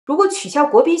如果取消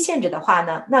国别限制的话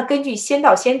呢，那根据先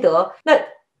到先得，那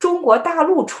中国大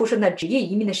陆出生的职业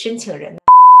移民的申请人，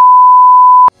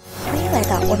欢迎来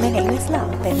到我们美 US Law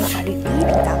本地法律第一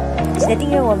频道，记得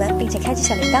订阅我们并且开启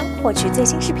小铃铛，获取最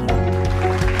新视频。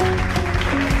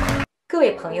各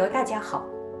位朋友大家好，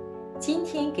今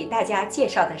天给大家介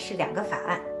绍的是两个法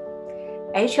案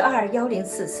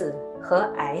HR1044 和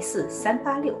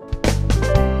S386。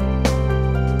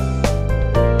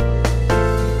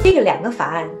这个两个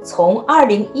法案从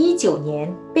2019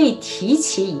年被提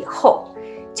起以后，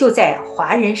就在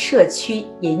华人社区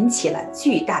引起了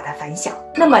巨大的反响。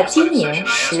那么今年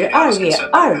12月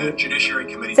2日，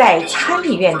在参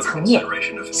议院层面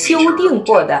修订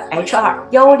过的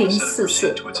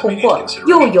HR1044 通过了，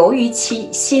又由于其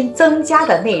新增加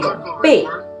的内容被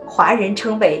华人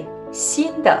称为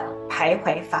新的徘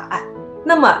徊法案。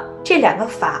那么这两个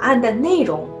法案的内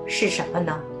容是什么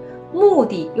呢？目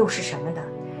的又是什么呢？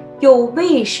又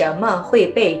为什么会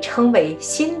被称为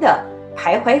新的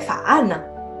徘徊法案呢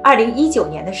？2019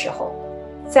年的时候，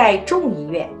在众议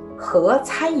院和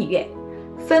参议院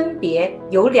分别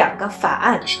有两个法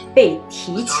案被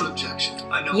提起，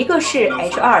一个是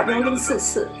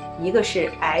HR1044， 一个是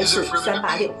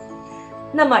S386。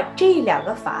那么这两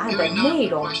个法案的内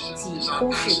容几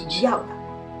乎是一样的，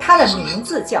它的名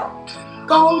字叫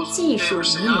高技术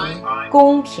移民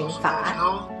公平法案。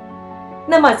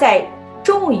那么在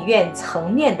众议院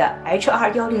层面的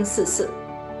HR1044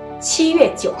 7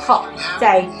月9号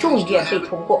在众议院被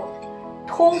通过，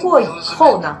通过以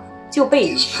后呢，就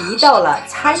被提到了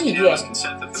参议院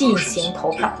进行投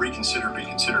票。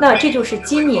那这就是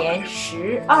今年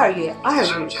12月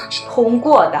2日通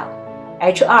过的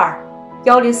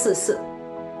HR1044。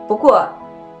不过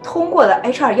通过的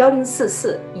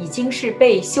HR1044 已经是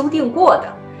被修订过的，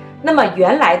那么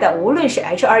原来的无论是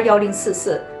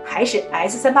HR1044 还是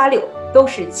S386 都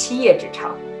是7页纸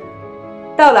长。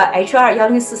到了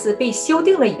HR1044 被修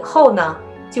订了以后呢，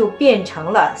就变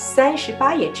成了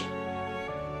38页纸。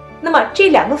那么这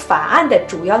两个法案的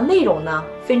主要内容呢，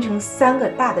分成3个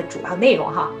大的主要内容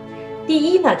哈。第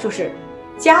一呢，就是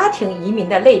家庭移民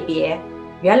的类别，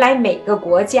原来每个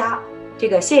国家这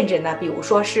个限制呢，比如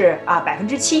说是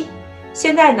7%，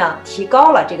现在呢提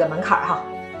高了这个门槛哈，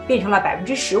变成了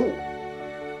15%。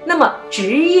那么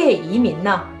职业移民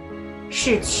呢，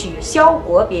是取消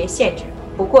国别限制。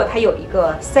不过它有一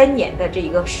个3年的这一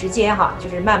个时间哈，就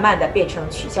是慢慢的变成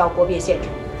取消国别限制。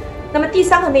那么第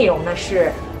3个内容呢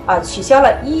是取消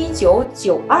了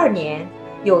1992年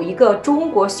有一个中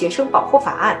国学生保护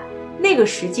法案，那个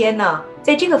时间呢，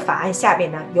在这个法案下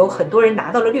边呢，有很多人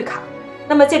拿到了绿卡。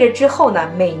那么在这之后呢，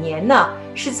每年呢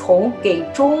是从给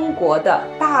中国的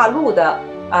大陆的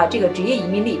这个职业移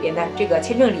民里边的这个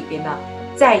签证里边呢，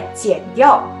再减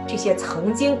掉这些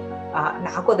曾经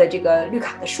拿过的这个绿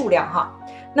卡的数量哈。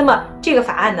那么这个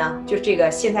法案呢，就是这个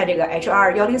现在这个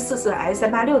HR1044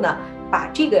 S386 呢，把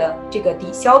这个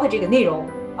抵消的这个内容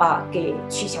给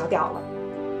取消掉了。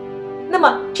那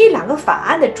么这两个法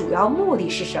案的主要目的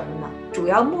是什么呢？主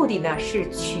要目的呢是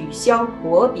取消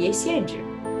国别限制。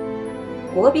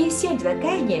国别限制的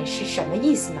概念是什么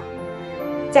意思呢？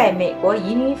在美国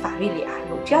移民法律里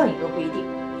有这样一个规定，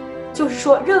就是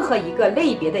说任何一个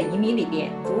类别的移民里边，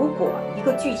如果一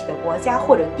个具体的国家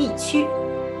或者地区，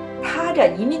它的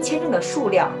移民签证的数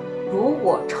量如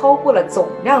果超过了总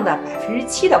量的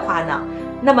7%的话呢，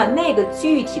那么那个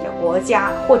具体的国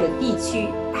家或者地区，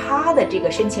它的这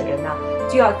个申请人呢，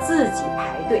就要自己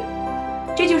排队。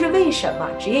这就是为什么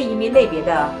职业移民类别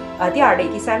的第2类、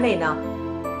第3类呢，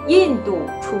印度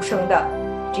出生的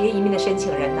职业移民的申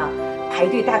请人呢，排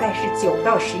队大概是9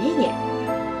到11年。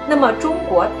那么中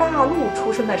国大陆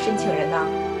出生的申请人呢，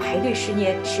排队时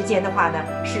间的话呢，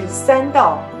是3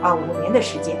到5年的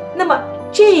时间。那么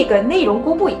这个内容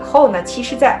公布以后呢，其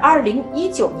实在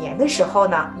2019年的时候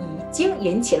呢，已经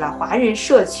引起了华人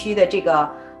社区的这个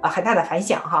很大的反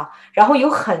响哈。然后有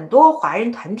很多华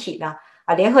人团体呢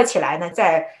联合起来呢，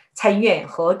在参议院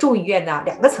和众议院呢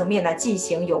2个层面呢进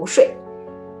行游说。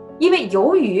因为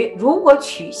由于如果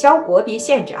取消国别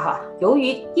限制哈，由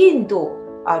于印度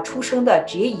出生的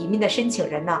职业移民的申请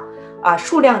人呢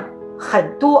数量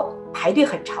很多，排队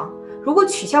很长。如果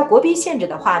取消国别限制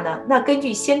的话呢，那根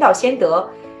据先到先得，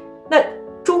那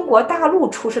中国大陆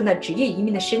出生的职业移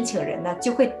民的申请人呢，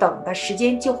就会等的时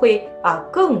间就会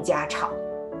更加长。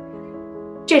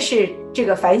这是这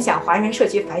个华人社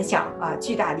区反响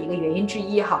巨大的一个原因之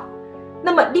一哈。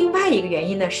那么另外一个原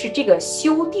因呢，是这个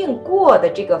修订过的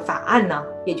这个法案呢，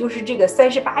也就是这个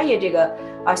38页这个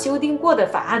修订过的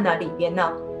法案呢里边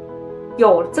呢，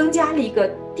有增加了一个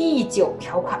第9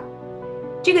条款。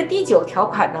这个第9条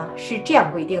款呢是这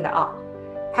样规定的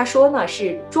他说呢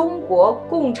是中国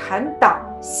共产党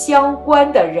相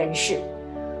关的人士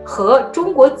和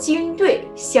中国军队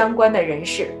相关的人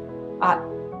士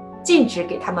禁止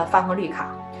给他们发放绿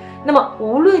卡。那么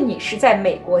无论你是在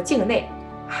美国境内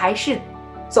还是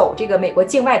走这个美国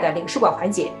境外的领事馆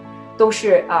环节，都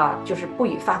是就是不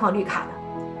予发放绿卡的。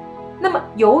那么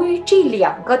由于这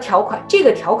两个条款，这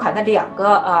个条款的两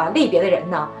个类别的人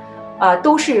呢，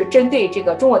都是针对这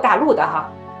个中国大陆的哈，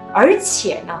而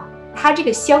且呢，它这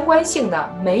个相关性呢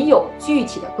没有具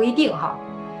体的规定哈。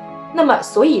那么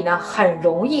所以呢，很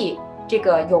容易这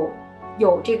个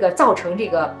有这个造成这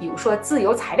个，比如说自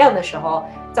由裁量的时候，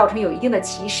造成有一定的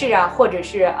歧视或者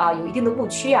是有一定的误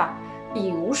区比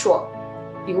如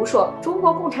说中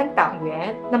国共产党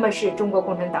员，那么是中国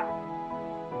共产党。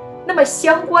那么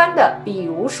相关的，比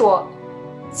如说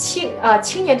青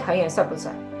年团员算不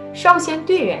算？少先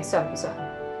队员算不算？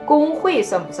工会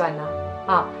算不算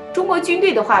呢？中国军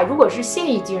队的话，如果是现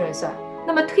役军人算，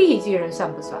那么退役军人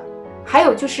算不算？还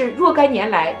有就是若干年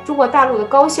来中国大陆的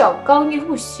高校刚一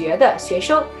入学的学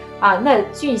生那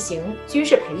进行军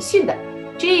事培训的，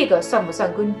这个算不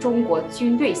算跟中国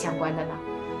军队相关的呢？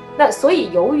那所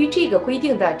以由于这个规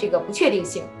定的这个不确定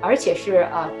性，而且是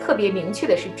特别明确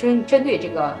的是针对这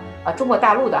个中国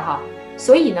大陆的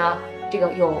所以呢，这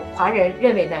个有华人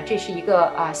认为呢，这是一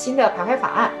个新的排华法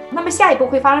案。那么下一步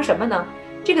会发生什么呢？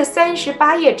这个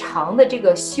38页长的这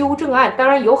个修正案，当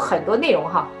然有很多内容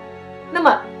那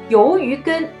么由于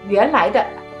跟原来的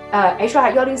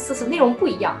HR 1044内容不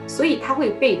一样，所以它会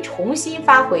被重新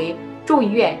发回众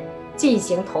议院进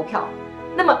行投票。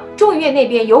那么众议院那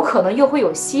边有可能又会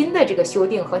有新的这个修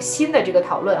订和新的这个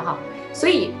讨论所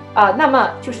以那么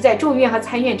就是在众议院和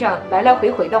参议院这样来来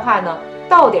回回的话呢，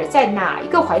到底在哪一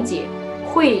个环节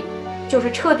会就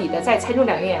是彻底的在参众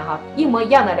两院一模一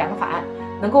样的两个法案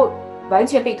能够完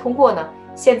全被通过呢？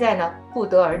现在呢不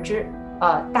得而知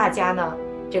大家呢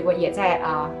这个也在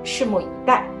拭目以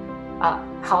待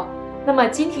好，那么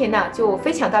今天呢就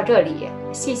分享到这里，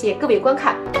谢谢各位观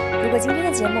看。如果今天的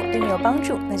节目对你有帮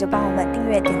助，那就帮我们订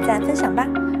阅、点赞、分享吧。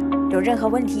有任何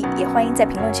问题也欢迎在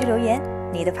评论区留言，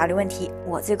你的法律问题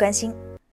我最关心。